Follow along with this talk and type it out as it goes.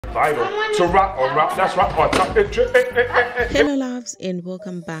vital. To rock on rock, that's rock on top. Hello loves and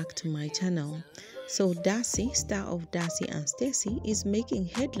welcome back to my channel. So Darcey, star of Darcey and Stacey, is making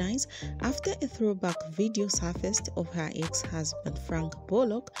headlines after a throwback video surfaced of her ex-husband Frank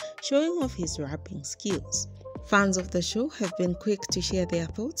Bollok showing off his rapping skills. Fans of the show have been quick to share their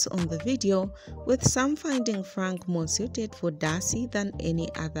thoughts on the video, with some finding Frank more suited for Darcey than any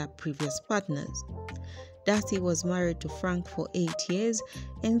other previous partners. Darcey was married to Frank for 8 years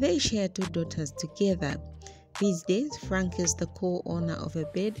and they share 2 daughters together. These days, Frank is the co-owner of a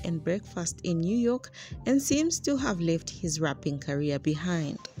bed and breakfast in New York and seems to have left his rapping career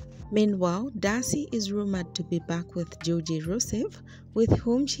behind. Meanwhile, Darcey is rumored to be back with Georgi Rusev, with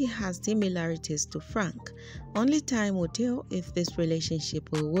whom she has similarities to Frank. Only time will tell if this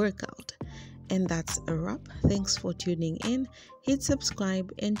relationship will work out. And that's a wrap. Thanks for tuning in. Hit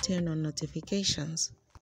subscribe and turn on notifications.